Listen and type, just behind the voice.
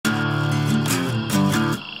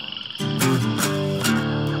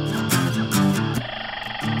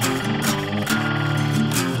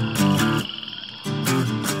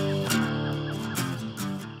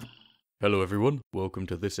Hello everyone, welcome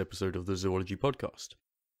to this episode of the Zoology Podcast.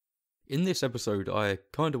 In this episode, I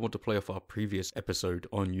kind of want to play off our previous episode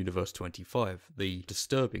on Universe 25, the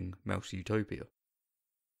disturbing mouse utopia.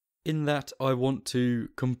 In that, I want to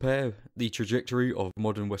compare the trajectory of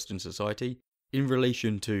modern Western society in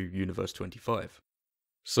relation to Universe 25.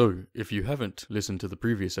 So, if you haven't listened to the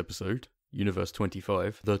previous episode, Universe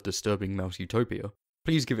 25, the disturbing mouse utopia,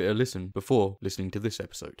 please give it a listen before listening to this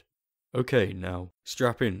episode. Okay, now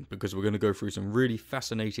strap in because we're going to go through some really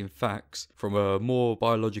fascinating facts from a more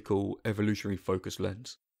biological, evolutionary focused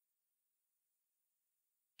lens.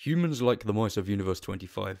 Humans, like the mice of Universe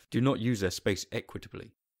 25, do not use their space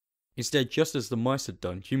equitably. Instead, just as the mice had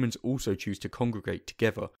done, humans also choose to congregate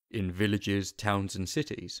together in villages, towns and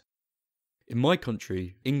cities. In my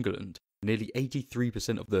country, England, nearly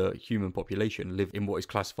 83% of the human population live in what is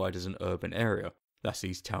classified as an urban area, that's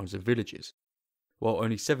these towns and villages, while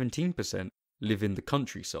only 17% live in the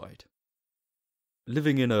countryside.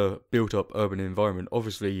 Living in a built-up urban environment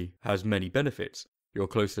obviously has many benefits. You're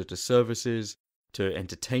closer to services, to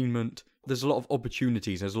entertainment. There's a lot of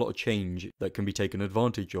opportunities, there's a lot of change that can be taken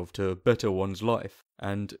advantage of to better one's life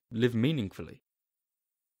and live meaningfully.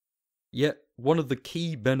 Yet, one of the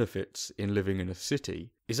key benefits in living in a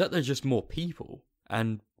city is that there's just more people,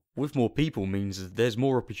 and with more people means there's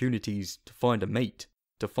more opportunities to find a mate,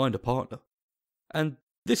 to find a partner. And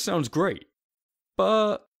this sounds great,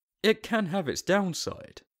 but it can have its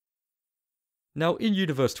downside. Now, in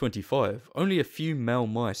Universe 25, only a few male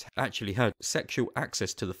mice actually had sexual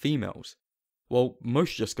access to the females, while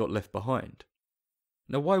most just got left behind.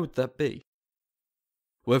 Now, why would that be?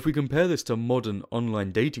 Well, if we compare this to modern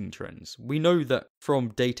online dating trends, we know that from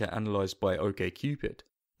data analysed by OkCupid,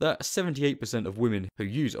 that 78% of women who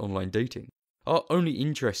use online dating are only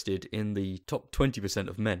interested in the top 20%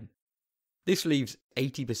 of men. This leaves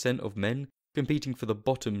 80% of men competing for the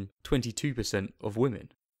bottom 22% of women.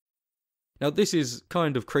 Now, this is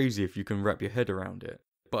kind of crazy if you can wrap your head around it,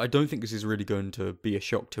 but I don't think this is really going to be a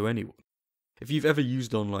shock to anyone. If you've ever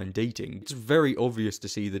used online dating, it's very obvious to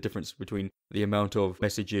see the difference between the amount of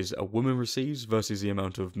messages a woman receives versus the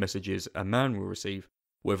amount of messages a man will receive,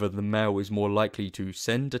 whether the male is more likely to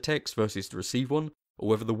send a text versus to receive one, or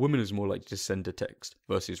whether the woman is more likely to send a text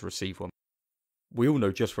versus receive one. We all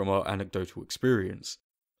know just from our anecdotal experience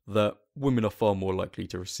that women are far more likely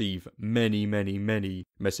to receive many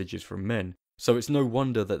messages from men, so it's no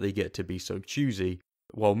wonder that they get to be so choosy,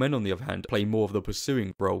 while men on the other hand play more of the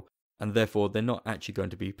pursuing role, and therefore they're not actually going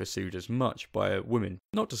to be pursued as much by women.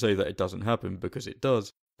 Not to say that it doesn't happen, because it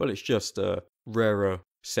does, but it's just a rarer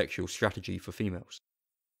sexual strategy for females.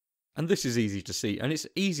 And this is easy to see, and it's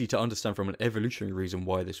easy to understand from an evolutionary reason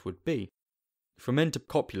why this would be. For men to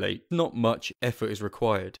copulate, not much effort is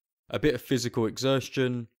required. A bit of physical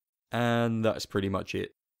exertion, and that's pretty much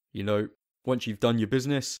it. You know, once you've done your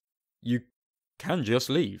business, you can just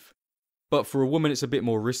leave. But for a woman it's a bit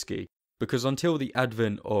more risky, because until the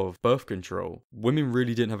advent of birth control, women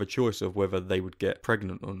really didn't have a choice of whether they would get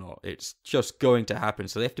pregnant or not. It's just going to happen,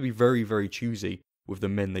 so they have to be very choosy with the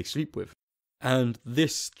men they sleep with. And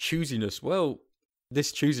this choosiness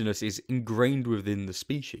is ingrained within the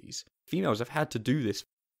species. Females have had to do this,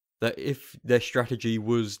 that if their strategy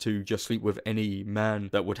was to just sleep with any man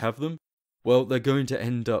that would have them, well, they're going to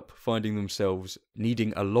end up finding themselves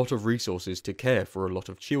needing a lot of resources to care for a lot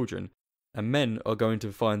of children, and men are going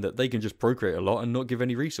to find that they can just procreate a lot and not give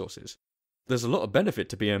any resources. There's a lot of benefit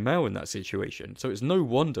to being a male in that situation, so it's no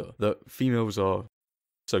wonder that females are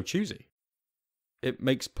so choosy. It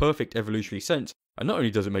makes perfect evolutionary sense, and not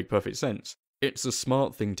only does it make perfect sense, it's a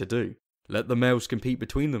smart thing to do. Let the males compete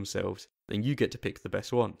between themselves, then you get to pick the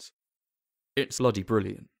best ones. It's bloody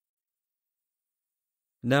brilliant.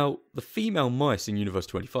 Now, the female mice in Universe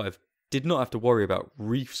 25 did not have to worry about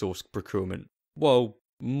resource procurement, while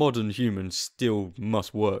modern humans still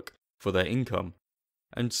must work for their income.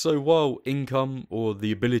 And so while income, or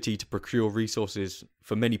the ability to procure resources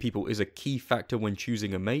for many people, is a key factor when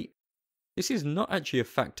choosing a mate, this is not actually a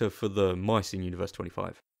factor for the mice in Universe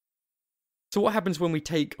 25. So what happens when we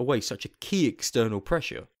take away such a key external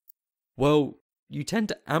pressure? Well, you tend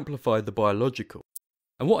to amplify the biological.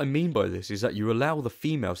 And what I mean by this is that you allow the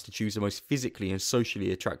females to choose the most physically and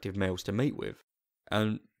socially attractive males to mate with.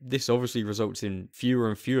 And this obviously results in fewer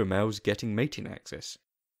and fewer males getting mating access,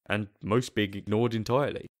 and most being ignored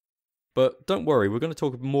entirely. But don't worry, we're going to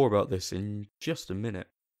talk more about this in just a minute.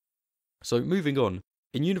 So moving on,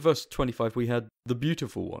 in Universe 25 we had the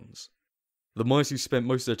beautiful ones. The mice who spent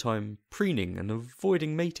most of their time preening and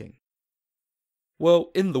avoiding mating.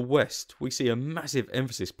 Well, in the West, we see a massive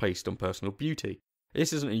emphasis placed on personal beauty.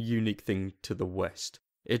 This isn't a unique thing to the West.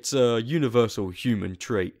 It's a universal human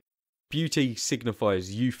trait. Beauty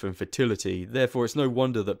signifies youth and fertility, therefore it's no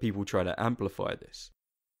wonder that people try to amplify this.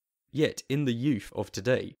 Yet, in the youth of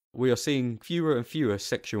today, we are seeing fewer and fewer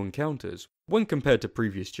sexual encounters when compared to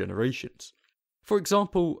previous generations. For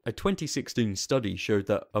example, a 2016 study showed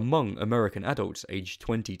that among American adults aged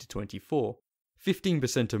 20 to 24,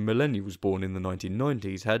 15% of millennials born in the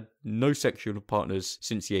 1990s had no sexual partners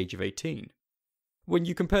since the age of 18. When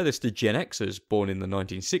you compare this to Gen Xers born in the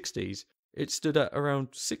 1960s, it stood at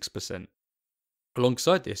around 6%.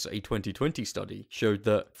 Alongside this, a 2020 study showed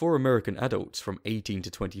that for American adults from 18 to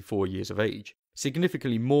 24 years of age,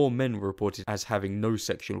 significantly more men were reported as having no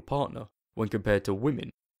sexual partner when compared to women,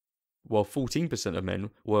 while 14% of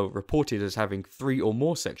men were reported as having 3 or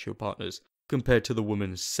more sexual partners compared to the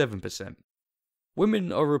women's 7%.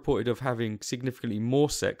 Women are reported of having significantly more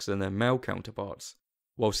sex than their male counterparts,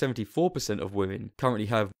 while 74% of women currently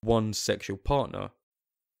have one sexual partner.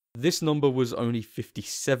 This number was only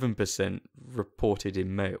 57% reported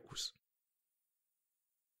in males.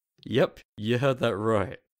 Yep, you heard that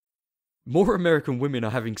right. More American women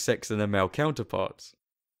are having sex than their male counterparts.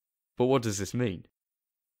 But what does this mean?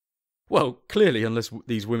 Well, clearly, unless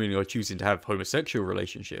these women are choosing to have homosexual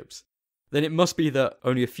relationships, then it must be that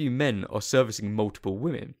only a few men are servicing multiple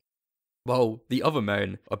women, while the other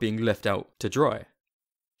men are being left out to dry.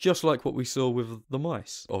 Just like what we saw with the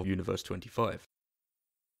mice of Universe 25.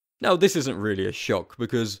 Now, this isn't really a shock,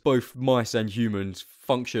 because both mice and humans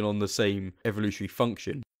function on the same evolutionary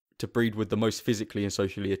function to breed with the most physically and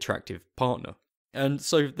socially attractive partner. And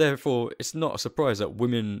so, therefore, it's not a surprise that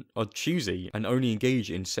women are choosy and only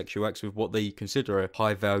engage in sexual acts with what they consider a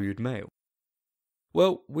high-valued male.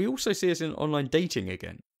 Well, we also see this in online dating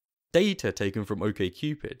again. Data taken from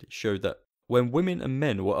OkCupid showed that when women and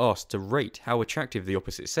men were asked to rate how attractive the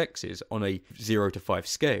opposite sex is on a 0 to 5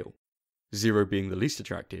 scale, 0 being the least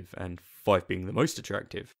attractive and 5 being the most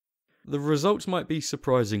attractive, the results might be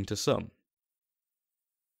surprising to some.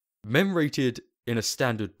 Men rated in a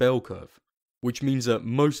standard bell curve, which means that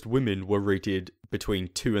most women were rated between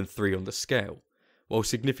 2 and 3 on the scale, while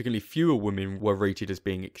significantly fewer women were rated as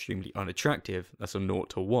being extremely unattractive, that's a 0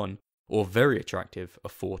 to 1, or very attractive, a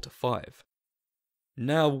 4 to 5.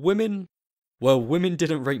 Now women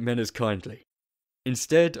didn't rate men as kindly.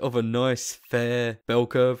 Instead of a nice, fair bell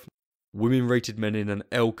curve, women rated men in an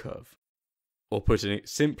L curve. Or putting it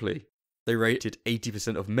simply, they rated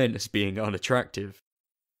 80% of men as being unattractive.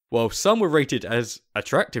 While some were rated as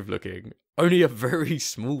attractive looking, only a very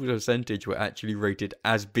small percentage were actually rated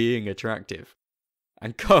as being attractive.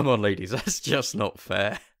 And come on ladies, that's just not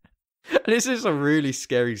fair. And this is a really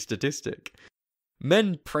scary statistic.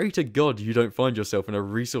 Men, pray to God you don't find yourself in a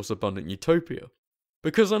resource-abundant utopia.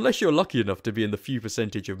 Because unless you're lucky enough to be in the few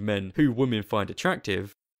percentage of men who women find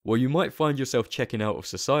attractive, well, you might find yourself checking out of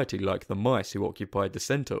society like the mice who occupied the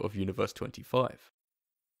centre of Universe 25.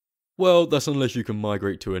 Well, that's unless you can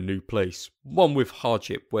migrate to a new place, one with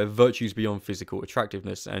hardship where virtues beyond physical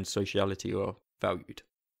attractiveness and sociality are valued.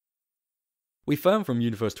 We found from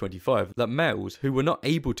Universe 25 that males who were not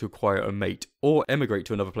able to acquire a mate or emigrate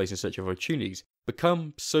to another place in search of opportunities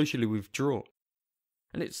become socially withdrawn.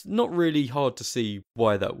 And it's not really hard to see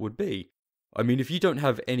why that would be. I mean, if you don't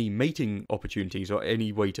have any mating opportunities or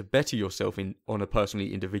any way to better yourself on a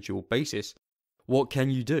personally individual basis, what can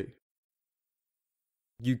you do?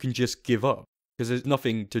 You can just give up, because there's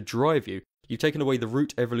nothing to drive you. You've taken away the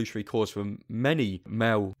root evolutionary cause from many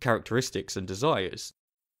male characteristics and desires,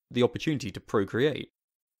 the opportunity to procreate.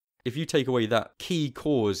 If you take away that key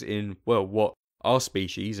cause in, well, what our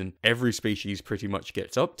species and every species pretty much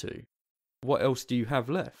gets up to, what else do you have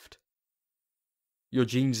left? Your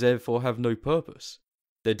genes therefore have no purpose.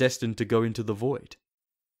 They're destined to go into the void.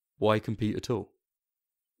 Why compete at all?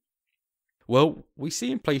 Well, we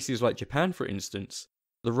see in places like Japan, for instance,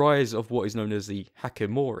 the rise of what is known as the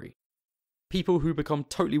Hikikomori. People who become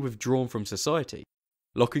totally withdrawn from society,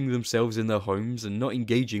 locking themselves in their homes and not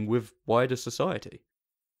engaging with wider society.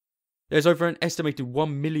 There's over an estimated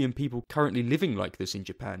 1 million people currently living like this in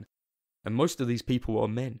Japan, and most of these people are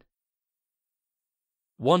men.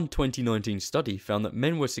 One 2019 study found that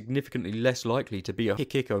men were significantly less likely to be a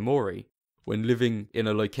Hikikomori when living in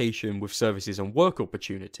a location with services and work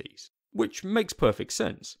opportunities, which makes perfect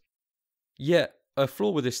sense. Yet, a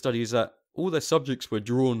flaw with this study is that all their subjects were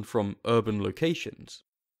drawn from urban locations.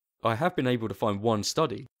 I have been able to find one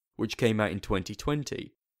study, which came out in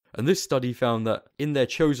 2020, and this study found that in their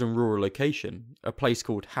chosen rural location, a place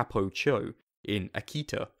called Hapo-Cho in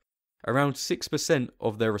Akita, around 6%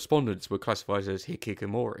 of their respondents were classified as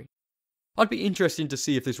Hikikomori. I'd be interested to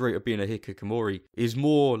see if this rate of being a Hikikomori is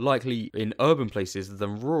more likely in urban places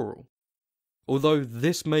than rural. Although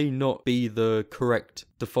this may not be the correct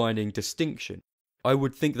defining distinction. I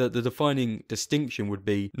would think that the defining distinction would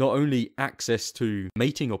be not only access to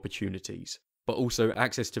mating opportunities, but also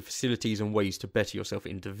access to facilities and ways to better yourself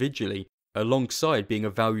individually, alongside being a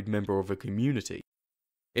valued member of a community.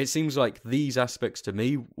 It seems like these aspects to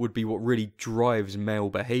me would be what really drives male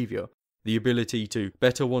behaviour, the ability to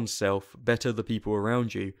better oneself, better the people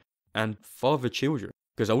around you, and father children,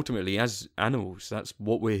 because ultimately as animals, that's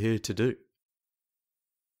what we're here to do.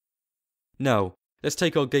 Now, let's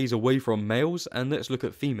take our gaze away from males and let's look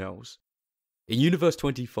at females. In Universe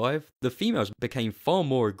 25, the females became far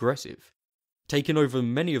more aggressive, taking over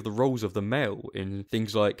many of the roles of the male in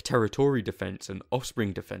things like territory defense and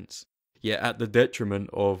offspring defense, yet at the detriment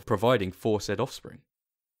of providing for said offspring.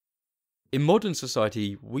 In modern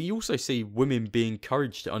society, we also see women being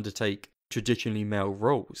encouraged to undertake traditionally male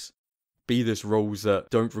roles, be this roles that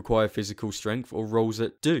don't require physical strength or roles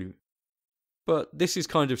that do. But this is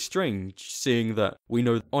kind of strange, seeing that we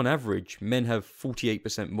know on average men have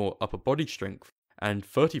 48% more upper body strength and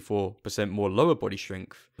 34% more lower body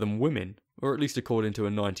strength than women, or at least according to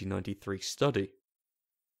a 1993 study.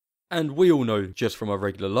 And we all know just from our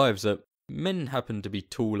regular lives that men happen to be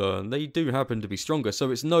taller and they do happen to be stronger,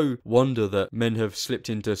 so it's no wonder that men have slipped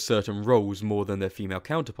into certain roles more than their female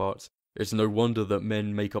counterparts. It's no wonder that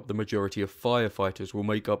men make up the majority of firefighters, will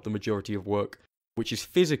make up the majority of work which is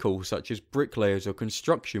physical, such as bricklayers or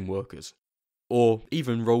construction workers, or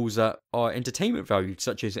even roles that are entertainment valued,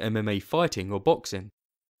 such as MMA fighting or boxing.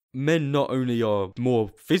 Men not only are more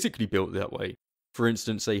physically built that way, for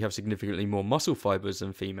instance they have significantly more muscle fibres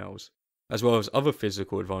than females, as well as other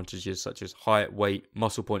physical advantages such as height, weight,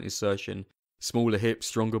 muscle point insertion, smaller hips,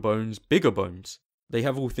 stronger bones, bigger bones. They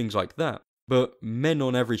have all things like that, but men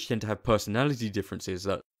on average tend to have personality differences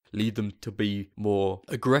that lead them to be more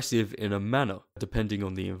aggressive in a manner, depending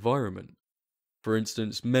on the environment. For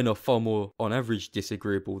instance, men are far more on average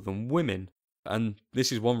disagreeable than women, and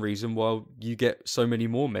this is one reason why you get so many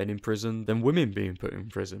more men in prison than women being put in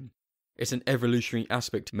prison. It's an evolutionary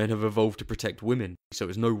aspect. Men have evolved to protect women, so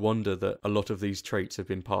it's no wonder that a lot of these traits have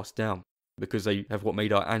been passed down, because they have what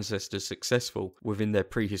made our ancestors successful within their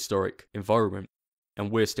prehistoric environment,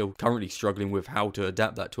 and we're still currently struggling with how to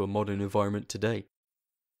adapt that to a modern environment today.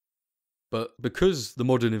 But because the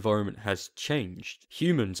modern environment has changed,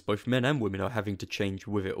 humans, both men and women, are having to change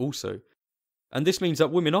with it also. And this means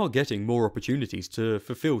that women are getting more opportunities to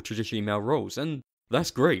fulfill traditionally male roles, and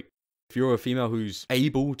that's great. If you're a female who's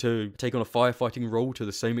able to take on a firefighting role to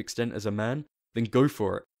the same extent as a man, then go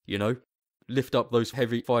for it, you know? Lift up those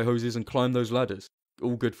heavy fire hoses and climb those ladders.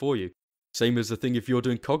 All good for you. Same as the thing if you're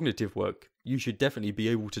doing cognitive work, you should definitely be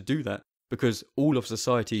able to do that, because all of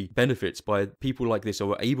society benefits by people like this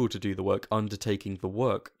who are able to do the work undertaking the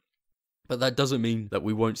work. But that doesn't mean that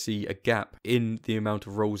we won't see a gap in the amount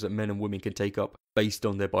of roles that men and women can take up based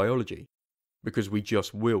on their biology. Because we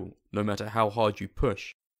just will, no matter how hard you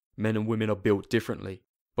push. Men and women are built differently,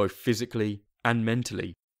 both physically and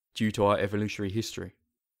mentally, due to our evolutionary history.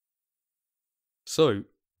 So,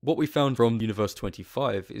 what we found from Universe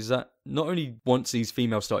 25 is that not only once these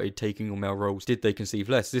females started taking on male roles did they conceive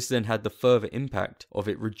less, this then had the further impact of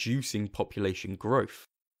it reducing population growth.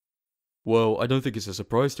 Well, I don't think it's a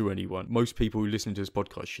surprise to anyone. Most people who listen to this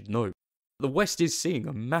podcast should know. The West is seeing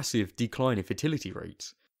a massive decline in fertility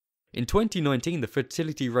rates. In 2019, the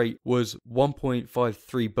fertility rate was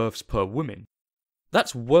 1.53 births per woman.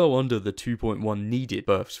 That's well under the 2.1 needed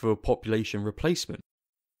births for population replacement.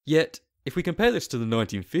 Yet, if we compare this to the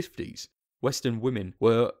 1950s, Western women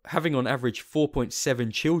were having on average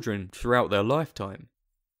 4.7 children throughout their lifetime.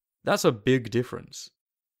 That's a big difference.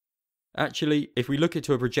 Actually, if we look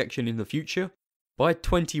into a projection in the future, by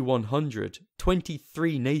 2100,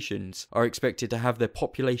 23 nations are expected to have their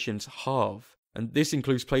populations halve, and this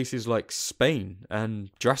includes places like Spain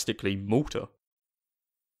and, drastically, Malta.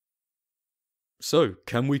 So,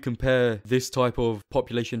 can we compare this type of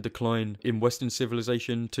population decline in Western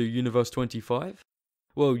civilization to Universe 25?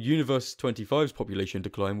 Well, Universe 25's population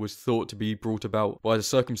decline was thought to be brought about by the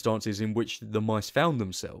circumstances in which the mice found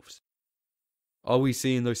themselves. Are we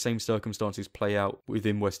seeing those same circumstances play out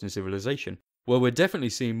within Western civilization? Well, we're definitely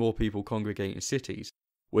seeing more people congregate in cities.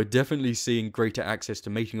 We're definitely seeing greater access to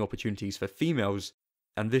mating opportunities for females,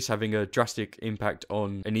 and this having a drastic impact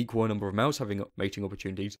on an equal number of males having mating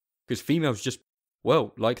opportunities, because females just,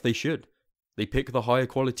 well, like they should. They pick the higher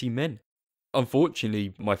quality men.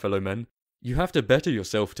 Unfortunately, my fellow men, you have to better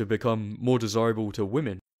yourself to become more desirable to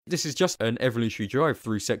women. This is just an evolutionary drive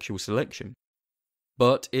through sexual selection.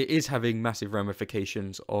 But it is having massive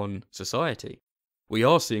ramifications on society. We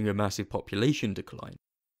are seeing a massive population decline.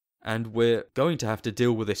 And we're going to have to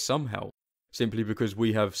deal with this somehow. simply because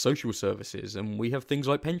we have social services and we have things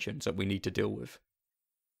like pensions that we need to deal with.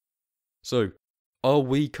 So, are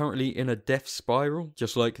we currently in a death spiral,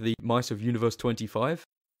 just like the mice of Universe 25?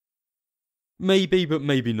 Maybe, but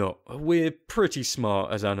maybe not. We're pretty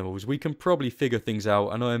smart as animals. We can probably figure things out,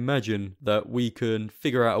 and I imagine that we can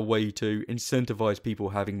figure out a way to incentivize people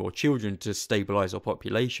having more children to stabilize our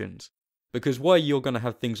populations. Because while you're going to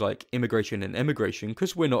have things like immigration and emigration,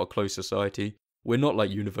 because we're not a closed society, we're not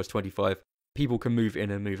like Universe 25, people can move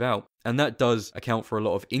in and move out. And that does account for a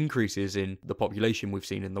lot of increases in the population we've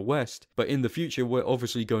seen in the West. But in the future, we're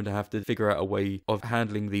obviously going to have to figure out a way of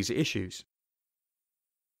handling these issues.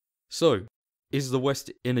 So, is the West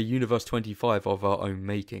in a Universe 25 of our own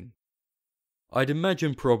making? I'd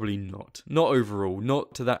imagine probably not. Not overall,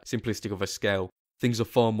 not to that simplistic of a scale. Things are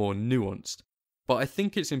far more nuanced. But I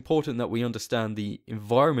think it's important that we understand the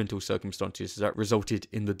environmental circumstances that resulted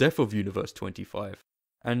in the death of Universe 25.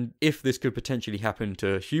 And if this could potentially happen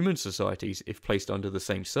to human societies if placed under the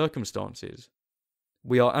same circumstances.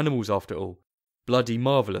 We are animals after all. Bloody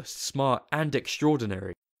marvellous, smart and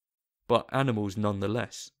extraordinary. But animals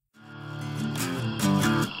nonetheless.